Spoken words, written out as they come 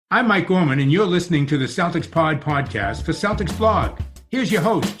I'm Mike Gorman, and you're listening to the CelticsPod podcast for Celtics Blog. Here's your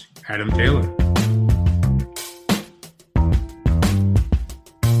host, Adam Taylor.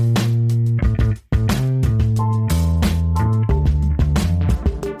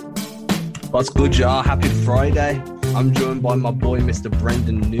 What's good, y'all? Happy Friday. I'm joined by my boy, Mr.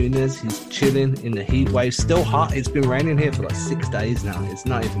 Brendan Nunes. He's chilling in the heat wave. Still hot. It's been raining here for like 6 days now. It's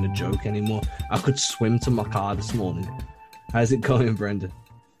not even a joke anymore. I could swim to my car this morning. How's it going, Brendan?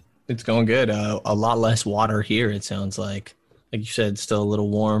 It's going good. A lot less water here, it sounds like. Like you said, still a little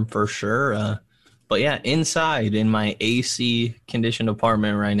warm for sure. But yeah, inside in my AC conditioned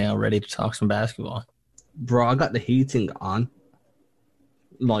apartment right now, ready to talk some basketball. Bro, I got the heating on.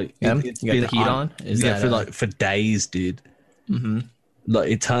 Like, yeah, it's you got been the heat on? Is that for days, dude. Mm-hmm. Like,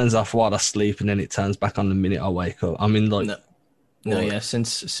 it turns off while I sleep and then it turns back on the minute I wake up. I mean, like, no,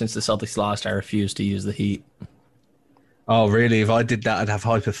 since the Celtics lost, I refuse to use the heat. Oh, really? If I did that, I'd have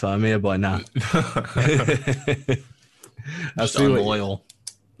hypothermia by now. Just unloyal.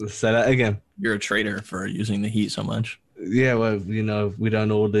 Say that again. You're a traitor for using the heat so much. Yeah, well, you know, we don't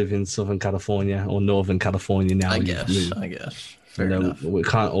all live in Southern California or Northern California now. I guess. Fair enough. We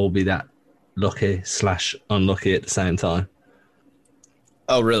can't all be that lucky/unlucky at the same time.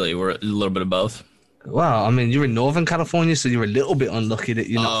 Oh, really? We're a little bit of both? Well, I mean, you're in Northern California, so you're a little bit unlucky that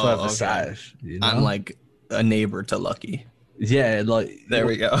you're not further south. You know? I'm like a neighbor to lucky. Yeah, like... There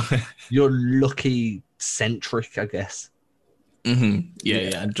we go. You're lucky-centric, I guess. Mm-hmm.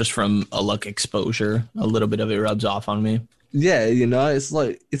 Yeah. Just from a luck exposure, a little bit of it rubs off on me. Yeah, you know, it's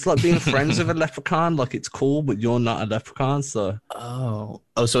like being friends with a leprechaun. Like, it's cool, but you're not a leprechaun, so... Oh,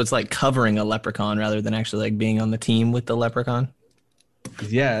 so it's like covering a leprechaun rather than actually like being on the team with the leprechaun?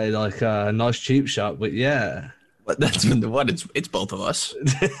 Yeah, like a nice cheap shot, but yeah. But that's what it's both of us.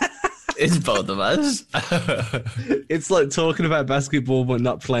 It's both of us. It's like talking about basketball but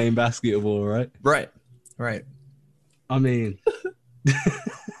not playing basketball, right? Right. I mean,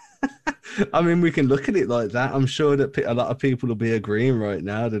 we can look at it like that. I'm sure that a lot of people will be agreeing right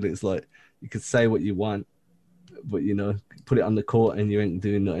now that it's like you could say what you want, but, you know, put it on the court and you ain't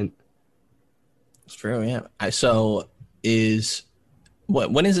doing nothing. It's true, yeah. So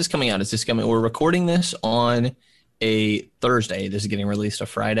when is this coming out? We're recording this on a Thursday. This is getting released a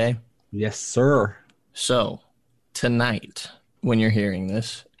Friday. Yes, sir. So tonight, when you're hearing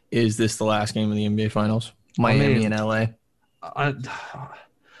this, is this the last game of the NBA Finals? Miami and LA. I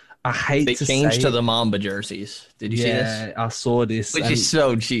hate they to changed say to the Mamba jerseys. Did you see this? Yeah, I saw this. Which is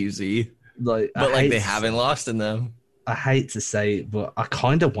so cheesy. But they haven't lost in them. I hate to say it, but I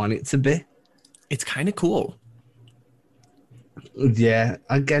kind of want it to be. It's kind of cool. Yeah,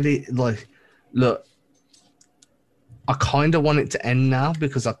 I get it. Like, look, I kind of want it to end now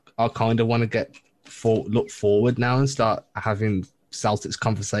because I kind of want to look forward now and start having Celtics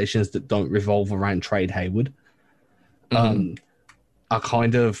conversations that don't revolve around Trade Hayward. Mm-hmm. I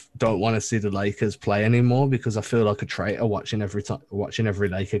kind of don't want to see the Lakers play anymore because I feel like a traitor watching every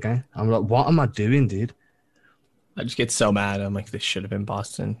Laker game. I'm like, what am I doing, dude? I just get so mad. I'm like, this should have been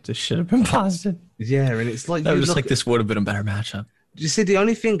Boston. Yeah, and it's like... I was just like, this would have been a better matchup. You see, the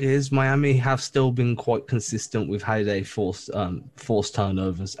only thing is Miami have still been quite consistent with how they force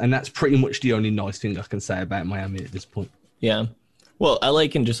turnovers, and that's pretty much the only nice thing I can say about Miami at this point. Yeah. Well, LA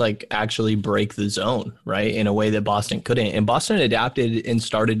can just like actually break the zone, right, in a way that Boston couldn't. And Boston adapted and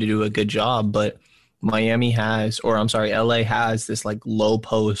started to do a good job, but LA has this like low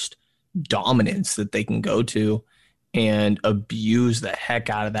post dominance that they can go to and abuse the heck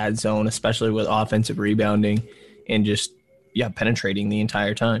out of that zone, especially with offensive rebounding and just penetrating the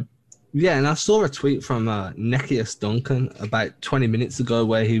entire time. Yeah, and I saw a tweet from Nekias Duncan about 20 minutes ago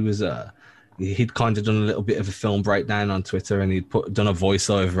where he was he'd kind of done a little bit of a film breakdown on Twitter, and he'd done a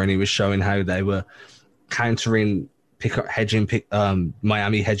voiceover, and he was showing how they were countering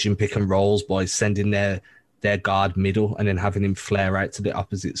Miami hedging pick and rolls by sending their guard middle and then having him flare out to the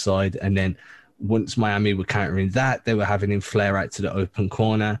opposite side, and then once Miami were countering that, they were having him flare out to the open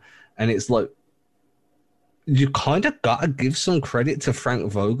corner. And it's like, you kind of got to give some credit to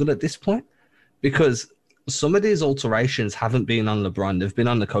Frank Vogel at this point, because some of these alterations haven't been on LeBron. They've been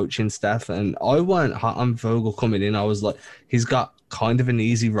on the coaching staff, and I weren't hot on Vogel coming in. I was like, he's got kind of an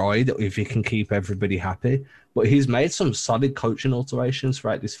easy ride if he can keep everybody happy, but he's made some solid coaching alterations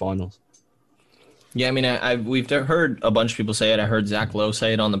throughout this finals. Yeah, I mean, we've heard a bunch of people say it. I heard Zach Lowe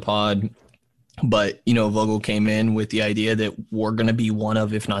say it on the pod. But, you know, Vogel came in with the idea that we're going to be one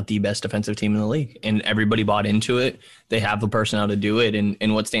of, if not the best defensive team in the league. And everybody bought into it. They have the personnel to do it.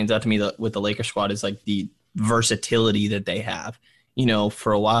 And what stands out to me with the Lakers squad is like the versatility that they have. You know,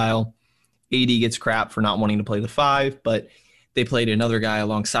 for a while, AD gets crap for not wanting to play the 5, but they played another guy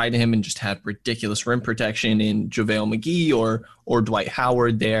alongside him and just had ridiculous rim protection in JaVale McGee or Dwight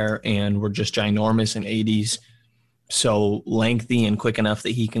Howard there, and were just ginormous, and AD's so lengthy and quick enough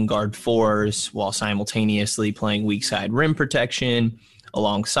that he can guard fours while simultaneously playing weak side rim protection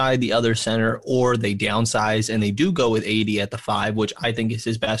alongside the other center, or they downsize and they do go with AD at the 5, which I think is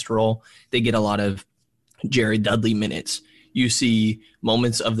his best role. They get a lot of Jared Dudley minutes. You see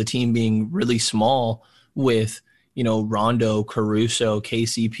moments of the team being really small with, Rondo, Caruso,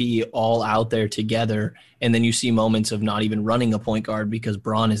 KCP all out there together. And then you see moments of not even running a point guard because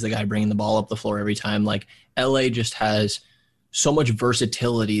Braun is the guy bringing the ball up the floor every time. Like, LA just has so much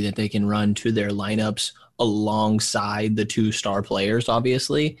versatility that they can run to their lineups alongside the 2 star players,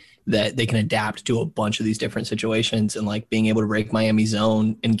 obviously, that they can adapt to a bunch of these different situations, and like being able to break Miami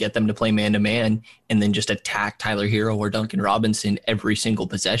zone and get them to play man-to-man and then just attack Tyler Hero or Duncan Robinson every single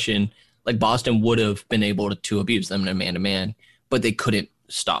possession. Like, Boston would have been able to abuse them in a man-to-man, but they couldn't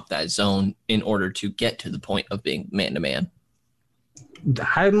stop that zone in order to get to the point of being man-to-man.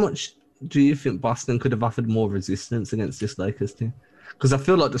 How much do you think Boston could have offered more resistance against this Lakers team? Because I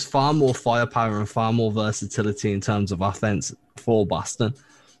feel like there's far more firepower and far more versatility in terms of offense for Boston.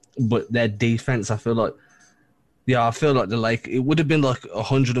 But their defense, I feel like it would have been like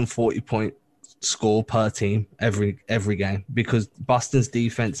 140-point score per team every game, because Boston's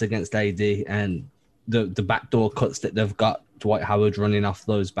defense against AD and the backdoor cuts that they've got, Dwight Howard running off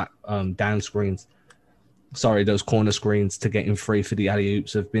those back down screens, those corner screens to get him free for the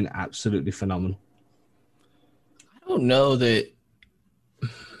alley-oops, have been absolutely phenomenal. I don't know that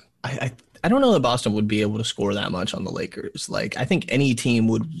I don't know that Boston would be able to score that much on the Lakers. Like, I think any team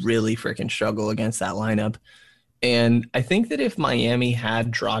would really freaking struggle against that lineup. And I think that if Miami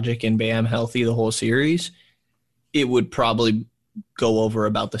had Dragic and Bam healthy the whole series, it would probably go over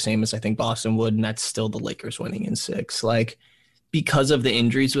about the same as I think Boston would, and that's still the Lakers winning in 6. Like, because of the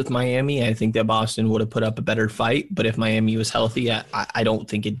injuries with Miami, I think that Boston would have put up a better fight. But if Miami was healthy, I don't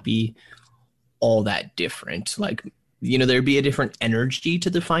think it'd be all that different. Like, there'd be a different energy to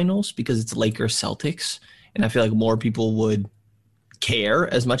the finals because it's Lakers Celtics. And I feel like more people would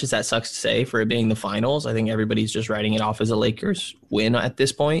care, as much as that sucks to say, for it being the finals. I think everybody's just writing it off as a Lakers win at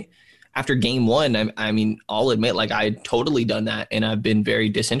this point. After game 1, I mean, I'll admit, like, I had totally done that, and I've been very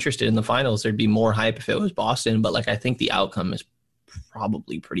disinterested in the finals. There'd be more hype if it was Boston, but like, I think the outcome is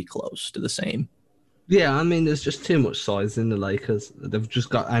probably pretty close to the same. Yeah, I mean, there's just too much size in the Lakers. They've just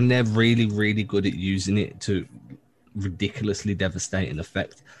got, and they're really, really good at using it to ridiculously devastating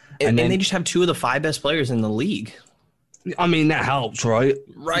effect. And they just have 2 of the 5 best players in the league. I mean, that helps, right?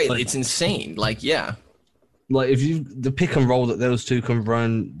 Right. Like, it's insane. Like, yeah. Like, if the pick and roll that those 2 can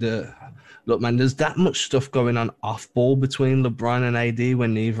run, look, man, there's that much stuff going on off ball between LeBron and AD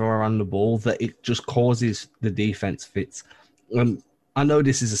when neither are on the ball that it just causes the defense fits. I know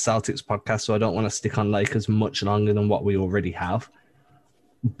this is a Celtics podcast, so I don't want to stick on Lakers much longer than what we already have.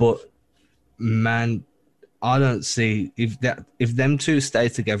 But, man, I don't see, if them 2 stay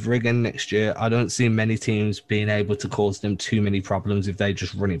together again next year, I don't see many teams being able to cause them too many problems if they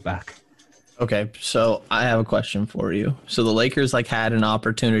just run it back. Okay, so I have a question for you. So the Lakers had an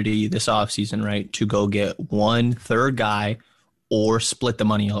opportunity this offseason, right, to go get 1 third guy or split the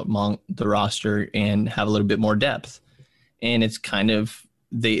money among the roster and have a little bit more depth. And it's kind of,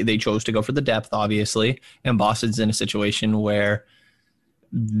 they chose to go for the depth, obviously, and Boston's in a situation where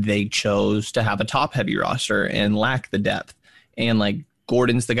they chose to have a top-heavy roster and lack the depth. And,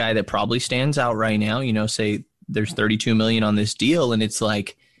 Gordon's the guy that probably stands out right now. Say there's $32 million on this deal, and it's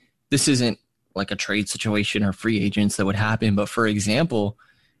like, this isn't like a trade situation or free agents that would happen. But, for example,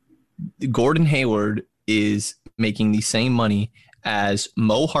 Gordon Hayward is making the same money as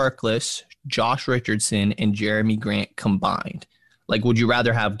Mo Harkless, Josh Richardson, and Jeremy Grant combined. Would you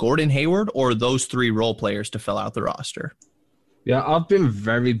rather have Gordon Hayward or those 3 role players to fill out the roster? Yeah, I've been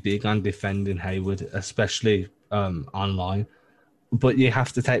very big on defending Hayward, especially online. But you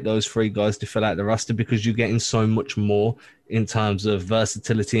have to take those 3 guys to fill out the roster because you're getting so much more in terms of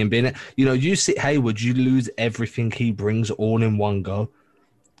versatility and being it. You sit Hayward, you lose everything he brings all in one go.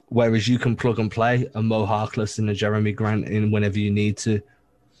 Whereas you can plug and play a Mo Harkless and a Jeremy Grant in whenever you need to.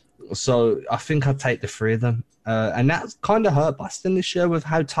 So I think I'd take the 3 of them. And that kind of hurt Boston this year with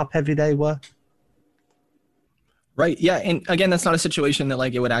how top-heavy they were. Right. Yeah. And again, that's not a situation that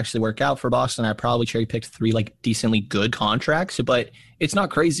it would actually work out for Boston. I probably cherry picked 3 decently good contracts, but it's not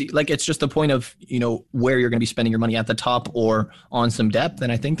crazy. It's just the point of, where you're going to be spending your money at the top or on some depth.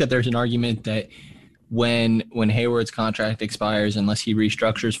 And I think that there's an argument that when Hayward's contract expires, unless he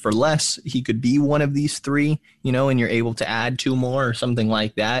restructures for less, he could be one of these 3, and you're able to add 2 more or something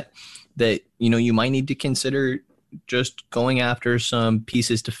like that, you might need to consider just going after some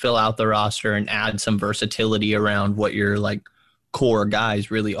pieces to fill out the roster and add some versatility around what your like core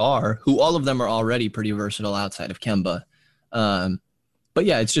guys really are, who all of them are already pretty versatile outside of Kemba. But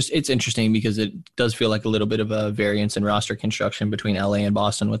yeah, it's interesting because it does feel like a little bit of a variance in roster construction between LA and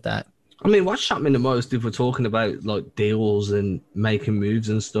Boston with that. I mean, what shocked me the most, if we're talking about like deals and making moves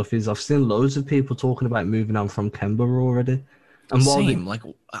and stuff, is I've seen loads of people talking about moving on from Kemba already. And Same, like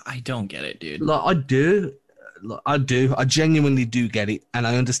I don't get it, dude. Like I genuinely do get it, and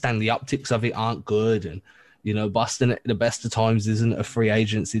I understand the optics of it aren't good. And you know, Boston at the best of times isn't a free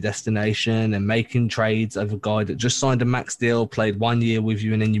agency destination, and making trades of a guy that just signed a max deal, played 1 year with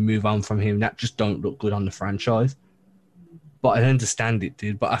you, and then you move on from him, that just don't look good on the franchise. But I understand it,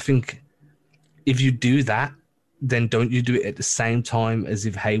 dude. But I think if you do that, then don't you do it at the same time as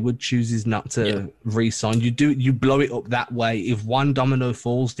if Hayward chooses not to re-sign? You blow it up that way. If one domino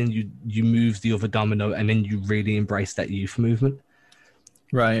falls, then you move the other domino, and then you really embrace that youth movement.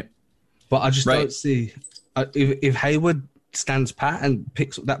 Right. But I just don't see if Hayward stands pat and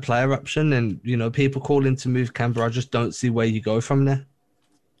picks up that player option, and you know people call in to move Kemba, I just don't see where you go from there.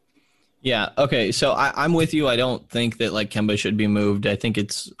 Yeah. Okay. So I'm with you. I don't think that like Kemba should be moved. I think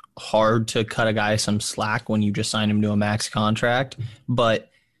it's hard to cut a guy some slack when you just sign him to a max contract.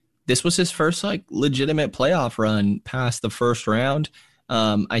 But this was his first like legitimate playoff run past the first round.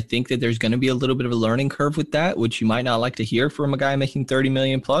 I think that there's going to be a little bit of a learning curve with that, which you might not like to hear from a guy making 30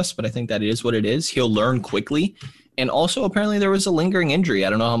 million plus, but I think that is what it is. He'll learn quickly. And also apparently there was a lingering injury. I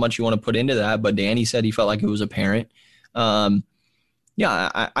don't know how much you want to put into that, but Danny said he felt like it was apparent. I'm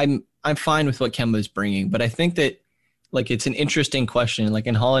fine with what Kemba is bringing, but I think that like it's an interesting question. Like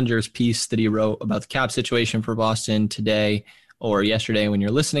in Hollinger's piece that he wrote about the cap situation for Boston today or yesterday when you're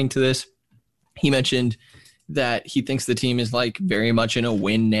listening to this, he mentioned that he thinks the team is like very much in a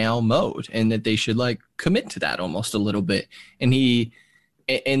win now mode and that they should like commit to that almost a little bit. And the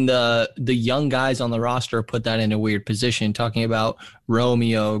young guys on the roster put that in a weird position, talking about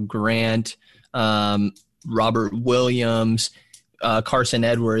Romeo, Grant, Robert Williams, Carson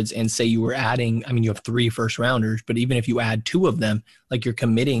Edwards, and say you were adding, I mean, you have 3 first rounders, but even if you add 2 of them, like you're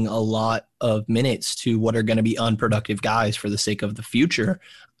committing a lot of minutes to what are going to be unproductive guys for the sake of the future.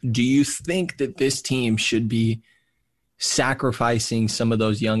 Do you think that this team should be sacrificing some of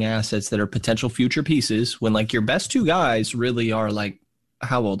those young assets that are potential future pieces when like your best 2 guys really are like,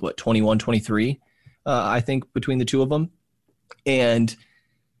 how old, 21, 23, I think between the 2 of them. And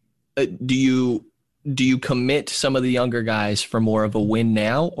do you commit some of the younger guys for more of a win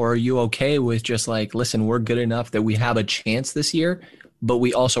now, or are you okay with just like, listen, we're good enough that we have a chance this year, but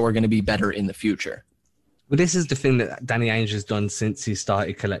we also are going to be better in the future? Well, this is the thing that Danny Ainge has done since he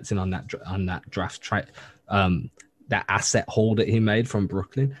started collecting on that draft track, that asset haul that he made from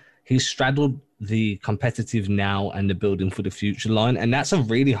Brooklyn. He's straddled the competitive now and the building for the future line, and that's a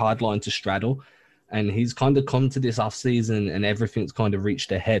really hard line to straddle. And he's kind of come to this offseason and everything's kind of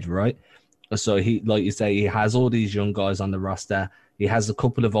reached ahead, right? So he, like you say, he has all these young guys on the roster. He has a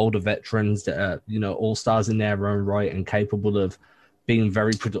couple of older veterans that are, you know, all-stars in their own right and capable of being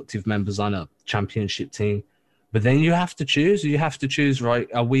very productive members on a championship team. But then you have to choose. You have to choose, right?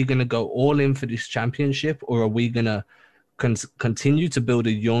 Are we going to go all in for this championship, or are we going to continue to build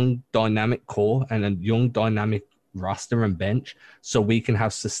a young, dynamic core and a young, dynamic roster and bench so we can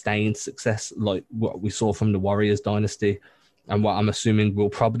have sustained success like what we saw from the Warriors dynasty and what I'm assuming we'll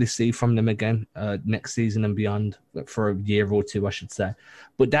probably see from them again next season and beyond, for a year or 2, I should say.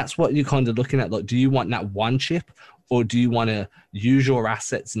 But that's what you're kind of looking at. Like, do you want that one chip, or do you want to use your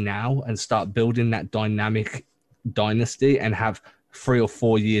assets now and start building that dynamic dynasty and have 3 or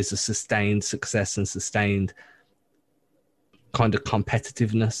 4 years of sustained success and sustained kind of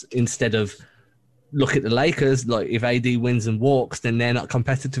competitiveness, instead of look at the Lakers, like if AD wins and walks, then they're not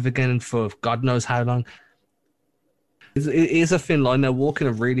competitive again for God knows how long. It is a thin line. They're walking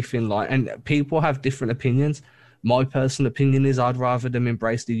a really thin line, and people have different opinions. My personal opinion is I'd rather them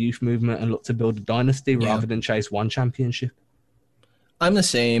embrace the youth movement and look to build a dynasty rather than chase one championship. I'm the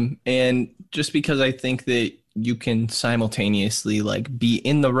same. And just because I think that you can simultaneously like be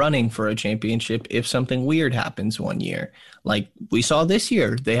in the running for a championship if something weird happens one year. Like we saw this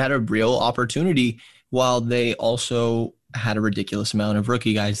year, they had a real opportunity while they also had a ridiculous amount of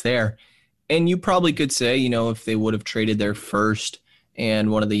rookie guys there. And you probably could say, you know, if they would have traded their first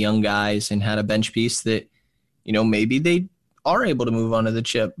and one of the young guys and had a bench piece that, you know, maybe they are able to move on to the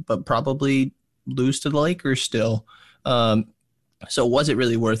chip, but probably lose to the Lakers still. So was it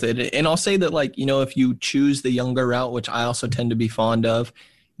really worth it? And I'll say that, like, you know, if you choose the younger route, which I also tend to be fond of,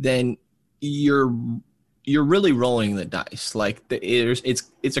 then you're really rolling the dice. Like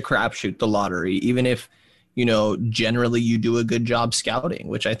it's a crapshoot, the lottery. Even if generally you do a good job scouting,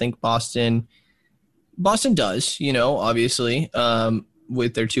 which I think Boston does, obviously,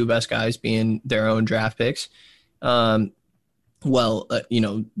 with their two best guys being their own draft picks. They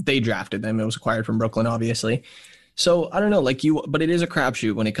drafted them. It was acquired from Brooklyn, obviously. So I don't know, but it is a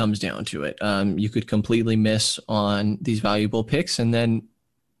crapshoot when it comes down to it. You could completely miss on these valuable picks. And then,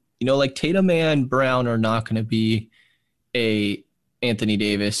 Tatum and Brown are not going to be a Anthony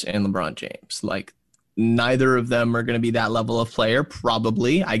Davis and LeBron James. Neither of them are going to be that level of player,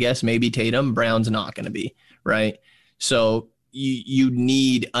 probably. I guess maybe Tatum. Brown's not going to be, right? So you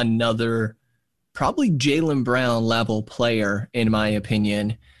need another probably Jaylen Brown level player, in my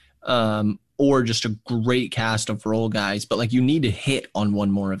opinion, or just a great cast of role guys. But you need to hit on one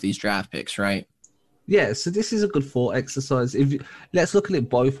more of these draft picks, right? Yeah, so this is a good thought exercise. Let's look at it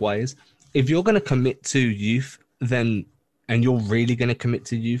both ways. If you're going to commit to youth, and you're really going to commit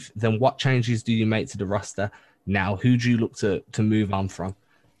to youth, then what changes do you make to the roster now? Who do you look to move on from?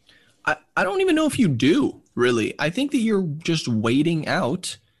 I don't even know if you do, really. I think that you're just waiting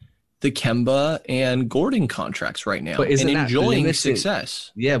out the Kemba and Gordon contracts right now and enjoying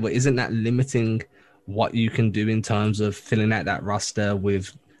success. Yeah, but isn't that limiting what you can do in terms of filling out that roster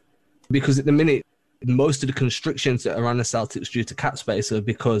because at the minute, most of the constrictions that are on the Celtics due to cap space are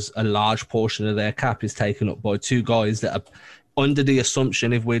because a large portion of their cap is taken up by two guys that are under the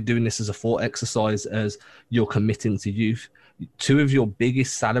assumption, if we're doing this as a thought exercise, as you're committing to youth, two of your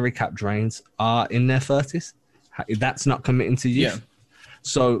biggest salary cap drains are in their 30s. That's not committing to youth. Yeah.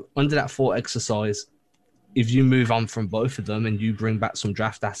 So under that thought exercise, if you move on from both of them and you bring back some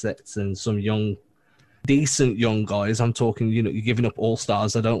draft assets and some decent young guys, I'm talking, you're giving up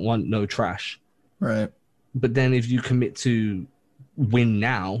all-stars. I don't want no trash. Right. But then if you commit to win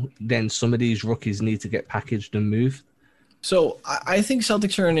now, then some of these rookies need to get packaged and moved. So I think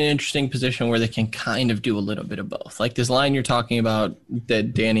Celtics are in an interesting position where they can kind of do a little bit of both. This line you're talking about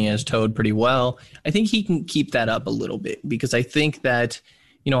that Danny has towed pretty well, I think he can keep that up a little bit because I think that,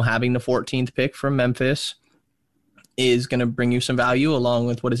 having the 14th pick from Memphis is going to bring you some value along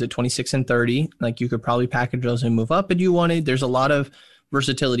with, 26 and 30. You could probably package those and move up if you wanted. There's a lot of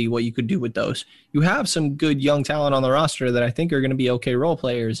versatility what you could do with those. You have some good young talent on the roster that I think are going to be okay role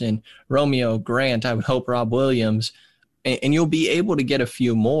players in Romeo, Grant, I would hope Rob Williams, and you'll be able to get a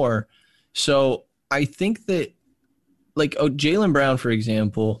few more. So I think that Jaylen Brown, for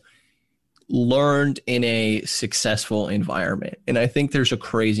example, learned in a successful environment. And I think there's a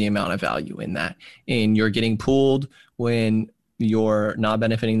crazy amount of value in that. And you're getting pulled when you're not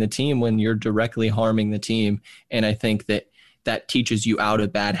benefiting the team, when you're directly harming the team. And I think that teaches you out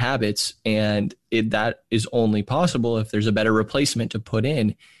of bad habits. And that is only possible if there's a better replacement to put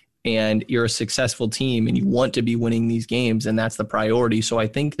in. And you're a successful team and you want to be winning these games, and that's the priority. So I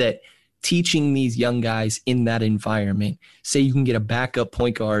think that teaching these young guys in that environment, say you can get a backup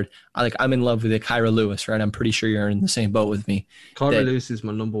point guard. I'm in love with Kyra Lewis, right? I'm pretty sure you're in the same boat with me. Kyra Lewis is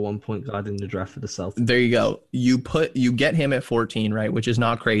my number one point guard in the draft for the Celtics. There you go. You get him at 14, right? Which is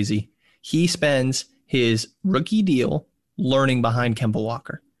not crazy. He spends his rookie deal learning behind Kemba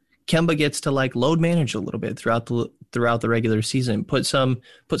Walker. Kemba gets to load manage a little bit throughout the regular season. Put some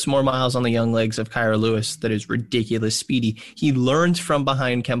more miles on the young legs of Kyra Lewis that is ridiculous speedy. He learns from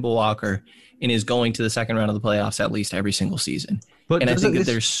behind Kemba Walker and is going to the second round of the playoffs at least every single season. And I think that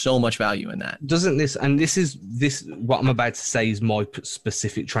there's so much value in that. Doesn't this what I'm about to say is my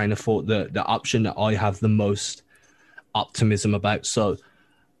specific train of thought, the option that I have the most optimism about. So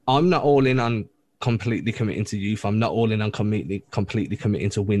I'm not all in on completely committing to youth. I'm not all in on completely committing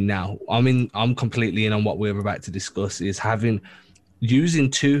to win now. I'm completely in on what we're about to discuss, is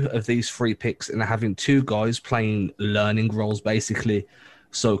using two of these three picks and having two guys playing learning roles basically.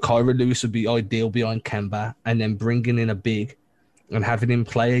 So Kyra Lewis would be ideal behind Kemba, and then bringing in a big and having him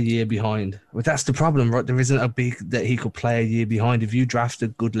play a year behind. But that's the problem, right? There isn't a big that he could play a year behind. If you draft a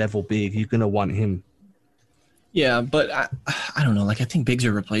good level big, you're going to want him. Yeah, but I don't know. I think bigs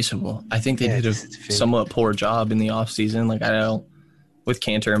are replaceable. I think they did a somewhat poor job in the offseason. I don't know, with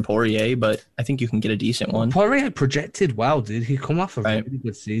Cantor and Poirier, but I think you can get a decent one. Poirier projected well, dude. He come off a really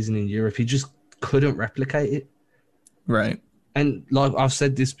good season in Europe. He just couldn't replicate it. Right. And I've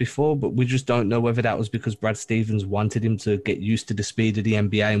said this before, but we just don't know whether that was because Brad Stevens wanted him to get used to the speed of the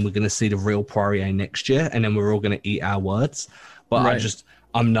NBA and we're going to see the real Poirier next year and then we're all going to eat our words. But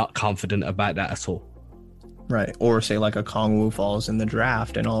I'm not confident about that at all. Right. Or say a Kongwu falls in the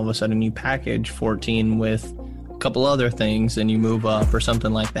draft and all of a sudden you package 14 with a couple other things and you move up or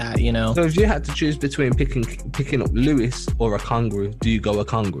something like that, So if you had to choose between picking up Lewis or a Kongwu, do you go a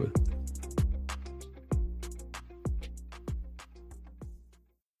Kongwu?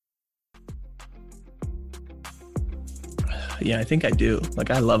 Yeah, I think I do.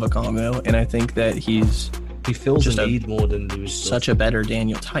 Like, I love Okongwu, and I think that he feels just a need more than Lewis. Such a better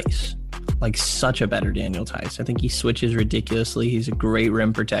Daniel Tice. Like, such a better Daniel Tice. I think he switches ridiculously. He's a great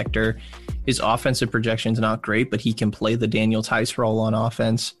rim protector. His offensive projection's not great, but he can play the Daniel Tice role on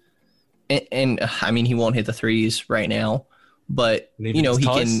offense. And I mean, he won't hit the threes right now, but, Neither he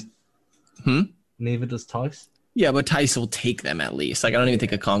Tice. can... Neither does Tice. Yeah, but Tice will take them at least. Like, I don't even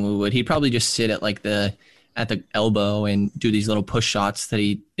think Okongwu would. He'd probably just sit at the elbow and do these little push shots that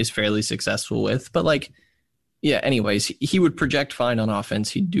he is fairly successful with. But like, yeah, anyways, he would project fine on offense.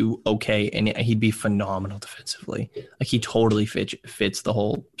 He'd do okay, and he'd be phenomenal defensively. Like, he totally fits the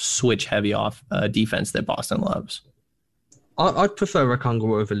whole switch heavy off defense that Boston loves. I'd prefer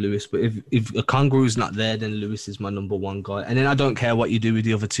Okongwu over Lewis, but if Okongwu's not there, then Lewis is my number one guy. And then I don't care what you do with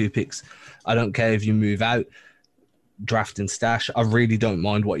the other two picks. I don't care if you move out, draft and stash. I really don't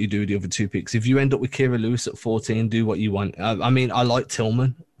mind what you do with the other two picks. If you end up with Kira Lewis at 14, do what you want. I mean, I like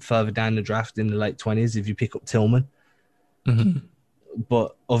Tillman further down the draft in the late 20s if you pick up Tillman. Mm-hmm.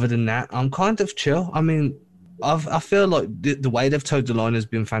 But other than that, I'm kind of chill. I mean, I feel like the way they've towed the line has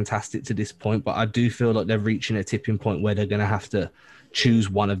been fantastic to this point, but I do feel like they're reaching a tipping point where they're going to have to choose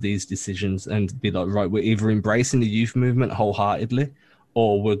one of these decisions and be like, right, we're either embracing the youth movement wholeheartedly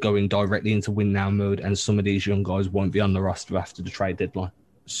or we're going directly into win now mode, and some of these young guys won't be on the roster after the trade deadline.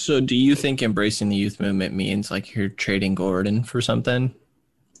 So do you think embracing the youth movement means like you're trading Gordon for something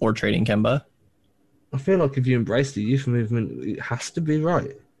or trading Kemba? I feel like if you embrace the youth movement, it has to be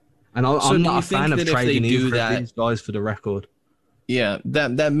right. And So I'm do not you a fan think of that if they trading do either that- of these guys for the record. Yeah,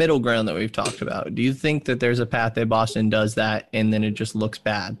 that middle ground that we've talked about. Do you think that there's a path that Boston does that and then it just looks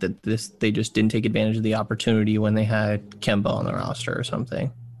bad, that they just didn't take advantage of the opportunity when they had Kemba on the roster or something?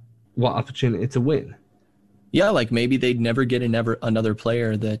 What opportunity to win? Yeah, like maybe they'd never get another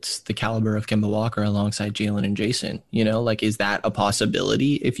player that's the caliber of Kemba Walker alongside Jalen and Jason. Like, is that a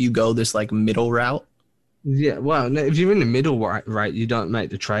possibility if you go this like middle route? Yeah, well, no, if you're in the middle right, you don't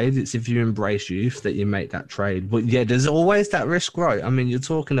make the trade. It's if you embrace youth that you make that trade. But yeah, there's always that risk, right? I mean, you're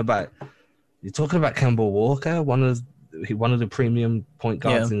talking about Kemba Walker, one of the premium point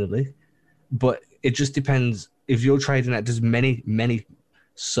guards in the league. But it just depends. If you're trading that, there's many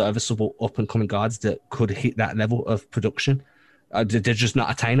serviceable up and coming guards that could hit that level of production. They're just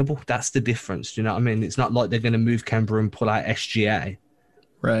not attainable. That's the difference. Do you know what I mean? It's not like they're going to move Kemba and pull out SGA.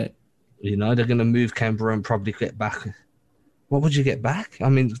 Right. They're going to move Kemba and probably get back. What would you get back? I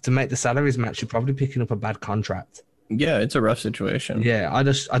mean, to make the salaries match, you're probably picking up a bad contract. Yeah, it's a rough situation. Yeah, I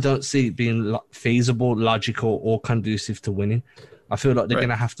don't see it being feasible, logical, or conducive to winning. I feel like they're going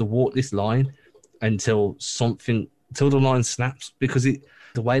to have to walk this line until the line snaps, because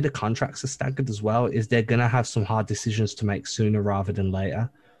the way the contracts are staggered as well is they're going to have some hard decisions to make sooner rather than later.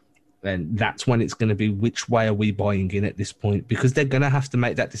 And that's when it's going to be, which way are we buying in at this point? Because they're going to have to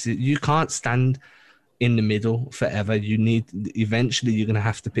make that decision. You can't stand in the middle forever. Eventually you're going to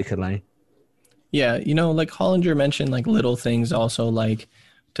have to pick a lane. Yeah, like Hollinger mentioned, like little things also, like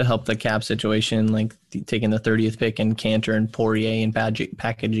to help the cap situation, like taking the 30th pick and Cantor and Poirier and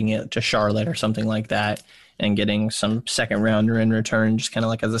packaging it to Charlotte or something like that, and getting some second rounder in return, just kind of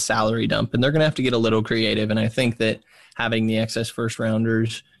like as a salary dump. And they're going to have to get a little creative. And I think that having the excess first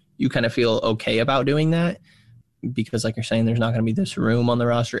rounders, you kind of feel okay about doing that, because like you're saying, there's not going to be this room on the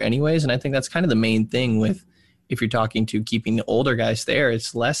roster anyways. And I think that's kind of the main thing with, if you're talking to keeping the older guys there,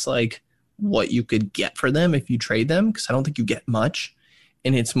 it's less like what you could get for them if you trade them, because I don't think you get much.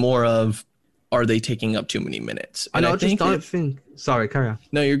 And it's more of, are they taking up too many minutes? And I just don't think. Sorry, carry on.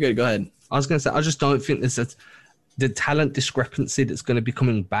 No, you're good. Go ahead. I was going to say, I just don't think the talent discrepancy that's going to be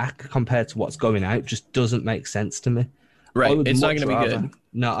coming back compared to what's going out just doesn't make sense to me. Right. It's not going to be good.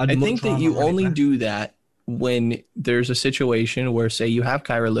 No, I think that you only do that when there's a situation where, say, you have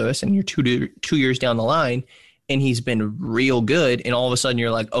Kyra Lewis and you're 2 years down the line and he's been real good, and all of a sudden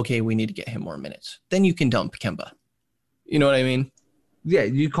you're like, okay, we need to get him more minutes. Then you can dump Kemba. You know what I mean? Yeah,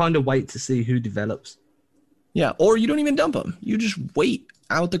 you kind of wait to see who develops. Yeah, or you don't even dump him. You just wait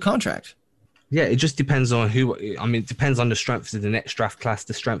out the contract. Yeah, it just depends on who. I mean, it depends on the strength of the next draft class,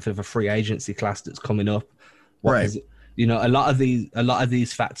 the strength of a free agency class that's coming up. Right. A lot of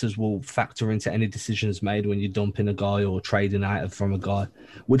these factors will factor into any decisions made when you're dumping a guy or trading out from a guy,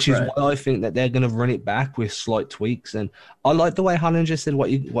 which is why I think that they're going to run it back with slight tweaks. And I like the way Hollinger said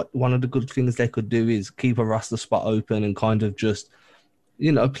what one of the good things they could do is keep a roster spot open and kind of just,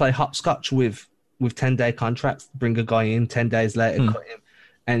 play hopscotch with 10-day contracts, bring a guy in, 10 days later, cut him.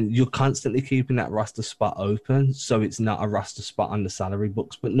 And you're constantly keeping that roster spot open, so it's not a roster spot on the salary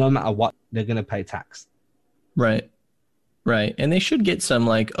books. But no matter what, they're going to pay tax. Right. And they should get some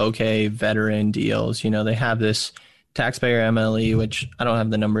veteran deals. They have this taxpayer MLE, which I don't have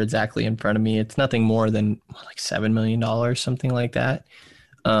the number exactly in front of me. It's nothing more than like $7 million, something like that.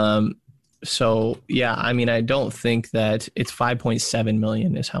 So yeah, I mean, I don't think that it's 5.7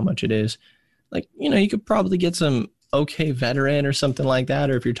 million is how much it is. Like, you could probably get some okay veteran or something like that.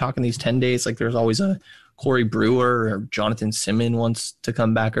 Or if you're talking these 10 days, like there's always a Corey Brewer or Jonathan Simmons wants to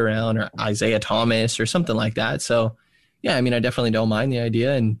come back around, or Isaiah Thomas or something like that. So yeah, I mean, I definitely don't mind the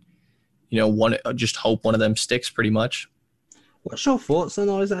idea, and just hope one of them sticks pretty much. What's your thoughts on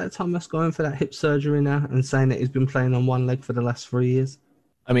Isaiah Thomas going for that hip surgery now and saying that he's been playing on one leg for the last 3 years?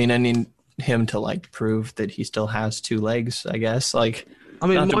 I mean, I need him to like prove that he still has two legs, I guess. Like, I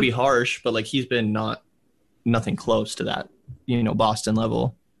mean, not to be harsh, but like he's been nothing close to that, Boston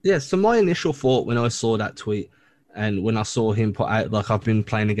level. Yeah, so my initial thought when I saw that tweet and when I saw him put out, like, I've been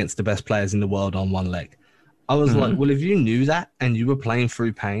playing against the best players in the world on one leg, I was like, well, if you knew that and you were playing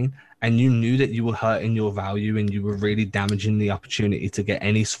through pain and you knew that you were hurting your value and you were really damaging the opportunity to get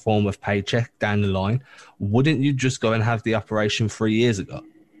any form of paycheck down the line, wouldn't you just go and have the operation 3 years ago?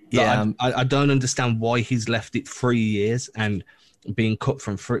 Yeah. Like, I don't understand why he's left it 3 years and being cut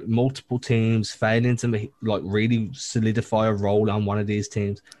from multiple teams, failing to like really solidify a role on one of these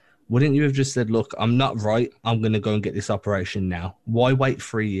teams. Wouldn't you have just said, look, I'm not right, I'm going to go and get this operation now? Why wait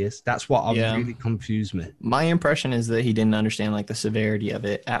 3 years? That's what really confused me. My impression is that he didn't understand like the severity of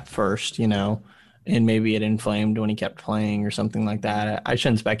it at first, and maybe it inflamed when he kept playing or something like that. I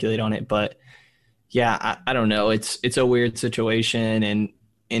shouldn't speculate on it, but yeah, I don't know. It's a weird situation,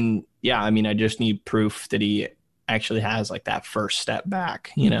 and yeah, I mean, I just need proof that he actually has like that first step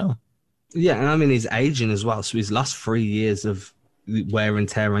back, Yeah, and I mean, he's aging as well, so he's lost 3 years of wear and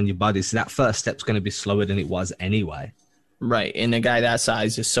tear on your body, so that first step's going to be slower than it was anyway. Right, and a guy that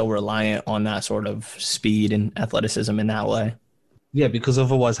size is so reliant on that sort of speed and athleticism in that way. Yeah, because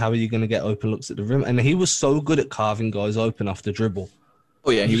otherwise, how are you going to get open looks at the rim? And he was so good at carving guys open off the dribble.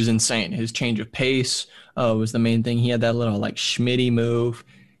 Oh yeah, he was insane. His change of pace was the main thing. He had that little like Schmitty move,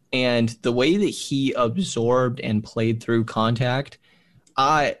 and the way that he absorbed and played through contact,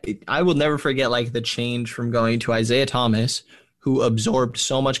 I will never forget like the change from going to Isaiah Thomas, who absorbed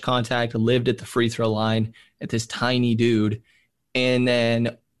so much contact, lived at the free throw line at this tiny dude. And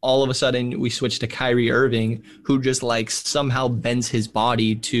then all of a sudden we switched to Kyrie Irving, who just like somehow bends his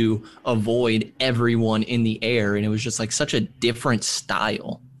body to avoid everyone in the air. And it was just like such a different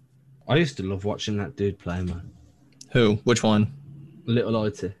style. I used to love watching that dude play, man. Who? Which one? Little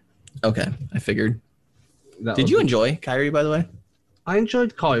IT. Okay, I figured. Did you enjoy Kyrie, by the way? I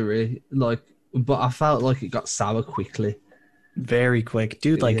enjoyed Kyrie, but I felt like it got sour quickly. Very quick,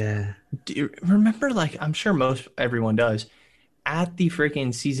 dude. Like, do you remember? Like, I'm sure everyone does. At the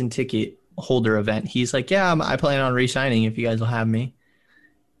freaking season ticket holder event, he's like, "Yeah, I plan on re-signing if you guys will have me."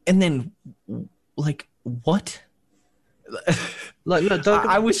 And then, like, what? Like, no,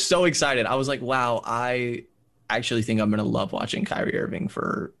 I was so excited. I was like, "Wow!" I actually think I'm gonna love watching Kyrie Irving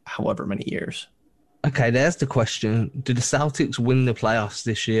for however many years. Okay, there's the question: do the Celtics win the playoffs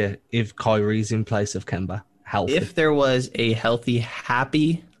this year if Kyrie's in place of Kemba? Healthy. If there was a healthy,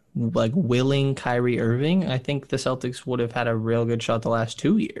 happy, like willing Kyrie Irving, I think the Celtics would have had a real good shot the last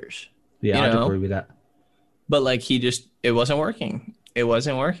 2 years. Yeah, I'd agree with that. But like it wasn't working. It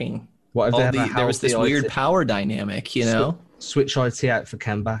wasn't working. What if there was this weird power dynamic, Switch IT out for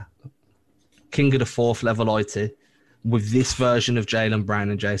Kemba. King of the fourth level IT. With this version of Jaylen Brown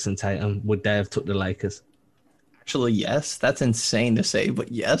and Jason Tatum, would they have took the Lakers? Actually, yes. That's insane to say,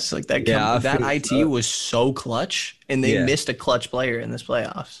 but yes, like that. Yeah, that IT was so clutch, and they missed a clutch player in this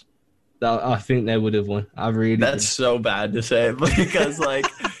playoffs. I think they would have won. That's so bad to say because, like,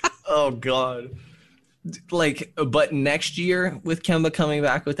 oh god, like, but next year with Kemba coming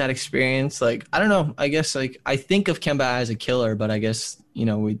back with that experience, like, I don't know. I guess like I think of Kemba as a killer, but I guess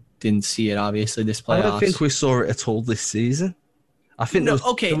we didn't see it obviously this playoffs. I don't think we saw it at all this season. I think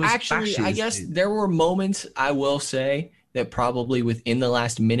actually, I guess there were moments, I will say, that probably within the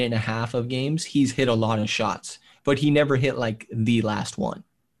last minute and a half of games, he's hit a lot of shots, but he never hit like the last one.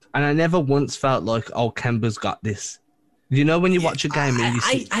 And I never once felt like, oh, Kemba's got this. When you watch a game and you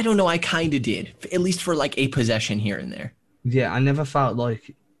see... I don't know, I kind of did, at least for like a possession here and there. Yeah, I never felt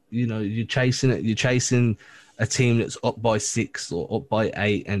like, you're chasing it. You're chasing a team that's up by 6 or up by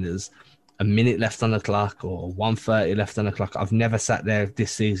 8 and there's a minute left on the clock or 1:30 left on the clock. I've never sat there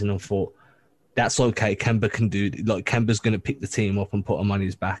this season and thought, that's okay, Kemba can do it. Like, Kemba's going to pick the team up and put him on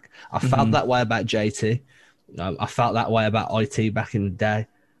his back. I felt that way about JT. I felt that way about IT back in the day.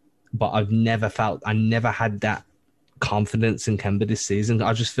 But I never had that confidence in Kemba this season.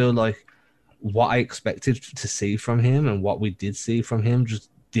 I just feel like what I expected to see from him and what we did see from him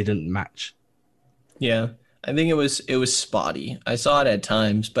just didn't match. Yeah. I think it was spotty. I saw it at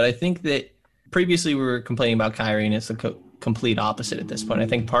times, but I think that previously we were complaining about Kyrie, and it's the complete opposite at this point. I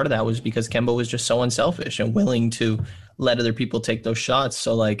think part of that was because Kemba was just so unselfish and willing to let other people take those shots.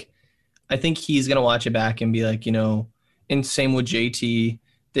 So like, I think he's gonna watch it back and be like, you know, and same with JT,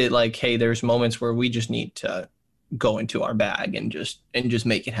 that like, hey, there's moments where we just need to go into our bag and just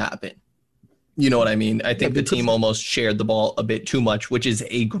make it happen. You know what I mean? I think the team almost shared the ball a bit too much, which is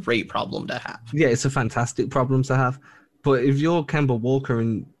a great problem to have. Yeah, it's a fantastic problem to have. But if you're Kemba Walker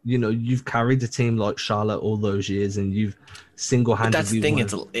and, you know, you've carried a team like Charlotte all those years and you've single-handedly... But that's the thing,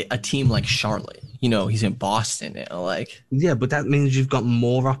 it's a team like Charlotte. You know, he's in Boston. Like... Yeah, but that means you've got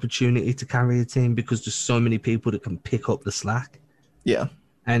more opportunity to carry a team because there's so many people that can pick up the slack. Yeah.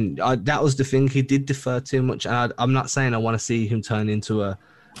 And that was the thing. He did defer too much. And I'm not saying I want to see him turn into a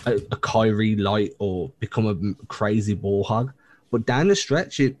Kyrie light or become a crazy ball hog. But down the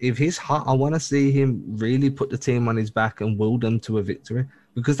stretch, if he's hot, I want to see him really put the team on his back and will them to a victory.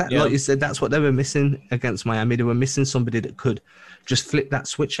 Because like you said, that's what they were missing against Miami. They were missing somebody that could just flip that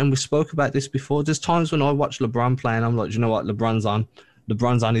switch. And we spoke about this before. There's times when I watch LeBron play and I'm like, you know what? LeBron's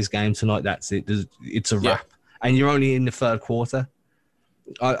on his game tonight. That's it. It's a wrap. And you're only in the third quarter.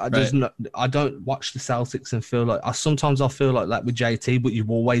 I don't watch the Celtics and feel like sometimes I feel like that with JT, but you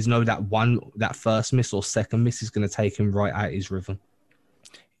always know that first miss or second miss is going to take him right out his rhythm.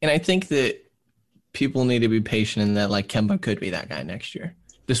 And I think that people need to be patient in that, like, Kemba could be that guy next year.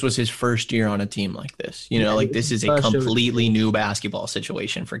 This was his first year on a team like this. You know, like, this is a completely new basketball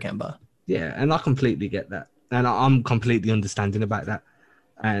situation for Kemba. Yeah, and I completely get that. And I'm completely understanding about that.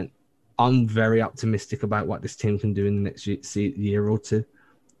 And I'm very optimistic about what this team can do in the next year or two.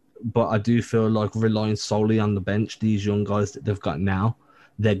 But I do feel like relying solely on the bench, these young guys that they've got now,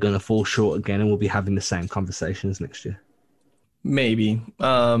 they're going to fall short again and we'll be having the same conversations next year. Maybe.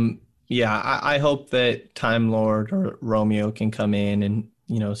 I hope that Time Lord or Romeo can come in and,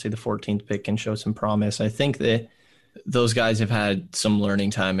 you know, say the 14th pick and show some promise. I think that those guys have had some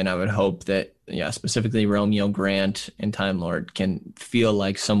learning time, and I would hope that, specifically Romeo, Grant, and Time Lord can feel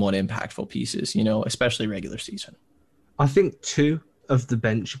like somewhat impactful pieces, you know, especially regular season. I think two of the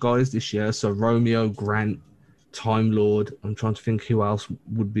bench guys this year, so Romeo, Grant, Time Lord, I'm trying to think who else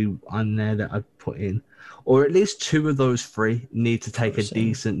would be on there that I'd put in, or at least two of those three need to take a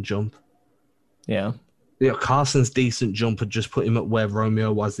decent jump. Yeah. Carson's decent jump had just put him at where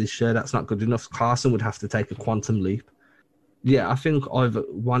Romeo was this year. That's not good enough. Carson would have to take a quantum leap. Yeah, I think either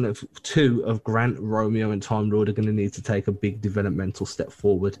two of Grant, Romeo, and Time Lord are going to need to take a big developmental step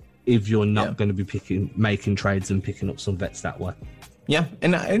forward if you're not going to be making trades and picking up some vets that way. Yeah,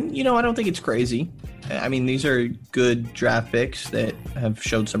 and you know, I don't think it's crazy. I mean, these are good draft picks that have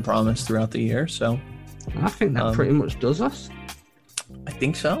showed some promise throughout the year, so... I think that pretty much does us. I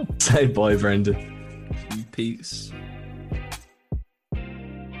think so. Say bye, Brendan. Peace.